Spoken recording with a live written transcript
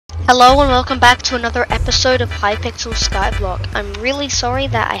Hello and welcome back to another episode of Hypixel Skyblock. I'm really sorry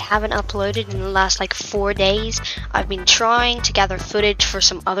that I haven't uploaded in the last 4 days. I've been trying to gather footage for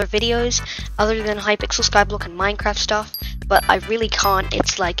some other videos other than Hypixel Skyblock and Minecraft stuff, but I really can't.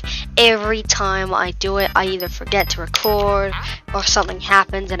 It's like every time I do it, I either forget to record or something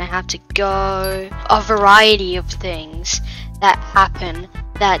happens and I have to go. A variety of things that happen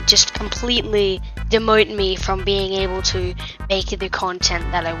that just completely demote me from being able to make the content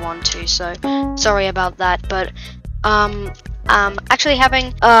that I want to, so sorry about that. But actually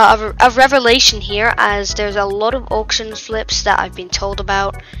having a revelation here, as there's a lot of auction flips that I've been told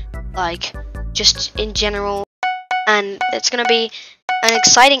about, just in general, and it's gonna be an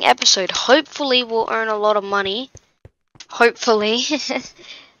exciting episode. Hopefully we'll earn a lot of money, hopefully.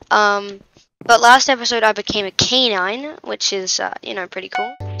 But last episode I became a canine, which is, pretty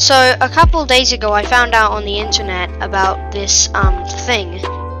cool. So a couple days ago I found out on the internet about this thing,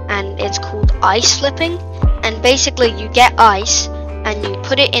 and it's called ice flipping. And basically you get ice and you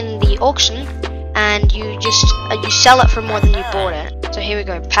put it in the auction and you just you sell it for more than you bought it. So here we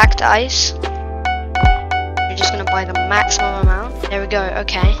go, packed ice. You're just gonna buy the maximum amount. There we go,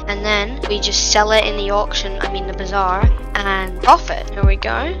 okay. And then we just sell it in the auction, the bazaar, and profit. Here we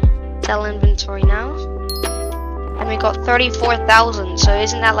go. Sell inventory now, and we got 34,000. So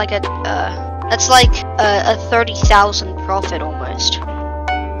isn't that like that's like a 30,000 profit almost?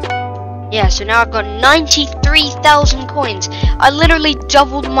 Yeah. So now I've got 93,000 coins. I literally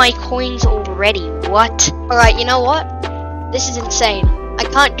doubled my coins already. What? All right. You know what? This is insane. I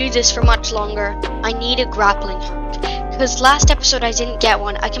can't do this for much longer. I need a grappling hook. Because last episode I didn't get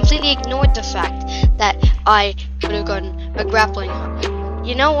one. I completely ignored the fact that I could have gotten a grappling hook.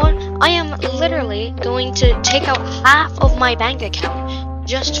 You know what? I am literally going to take out half of my bank account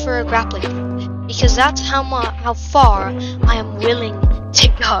just for a grappling hook, because that's how far I am willing to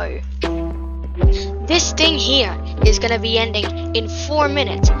go. This thing here is going to be ending in 4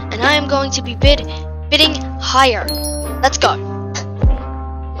 minutes, and I am going to be bidding higher. Let's go.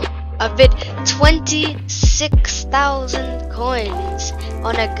 I bid 26,000 coins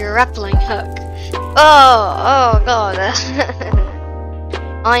on a grappling hook. Oh god.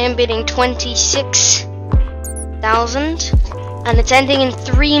 I am bidding 26,000 and it's ending in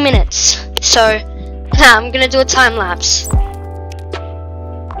 3 minutes. So I'm gonna do a time lapse.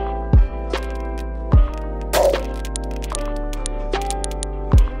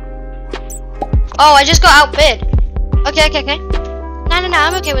 Oh, I just got outbid. Okay. No,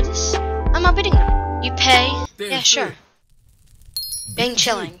 I'm okay with this. I'm outbidding them. You pay? Yeah, sure. Being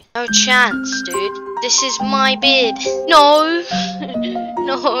chilling. No chance, dude. This is my bid. No.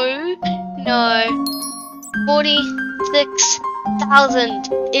 No. 46,000.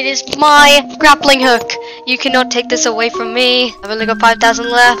 It is my grappling hook. You cannot take this away from me. I've only got 5,000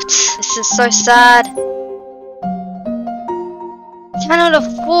 left. This is so sad. Cannot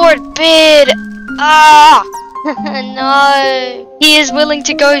afford bid. Ah. No. He is willing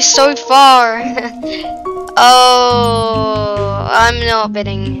to go so far. Oh, I'm not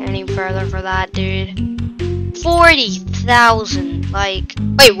bidding any further for that, dude. 40,000, wait,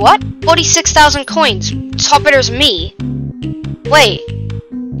 what? 46,000 coins. Top bidder's me. Wait,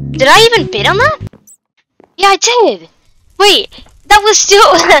 did I even bid on that? Yeah, I did. Wait, that was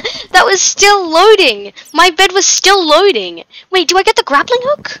still loading. My bid was still loading. Wait, do I get the grappling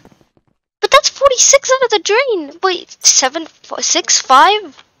hook? But that's 46 out of the drain. Wait,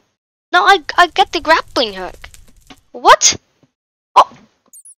 5? No, I get the grappling hook. What? Oh,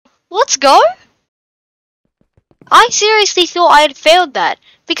 let's go. I seriously thought I had failed that,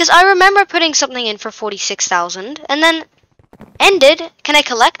 because I remember putting something in for 46,000 and then ended. Can I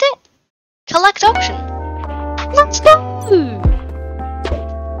collect it? Collect auction. Let's go.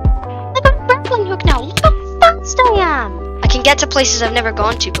 I got a grappling hook now. Look how fast I am. I can get to places I've never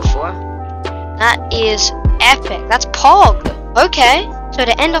gone to before. That is epic. That's Pog. Okay. So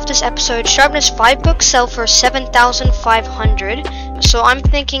to end off this episode, sharpness 5 books sell for 7,500. So I'm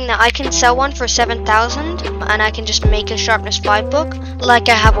thinking that I can sell one for 7,000 and I can just make a sharpness 5 book like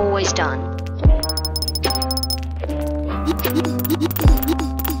I have always done.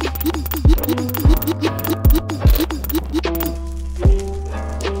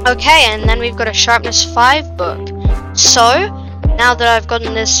 Okay, and then we've got a sharpness 5 book. So now that I've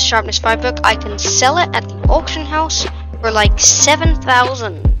gotten this sharpness 5 book, I can sell it at the auction house for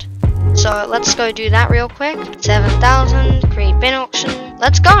 7,000. So let's go do that real quick. 7,000, create bin auction.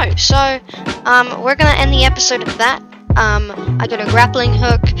 Let's go. So we're gonna end the episode of that. I got a grappling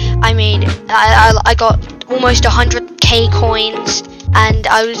hook. I got almost 100k coins, and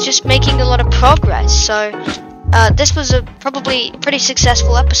I was just making a lot of progress. So this was a probably pretty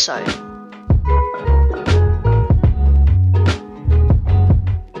successful episode.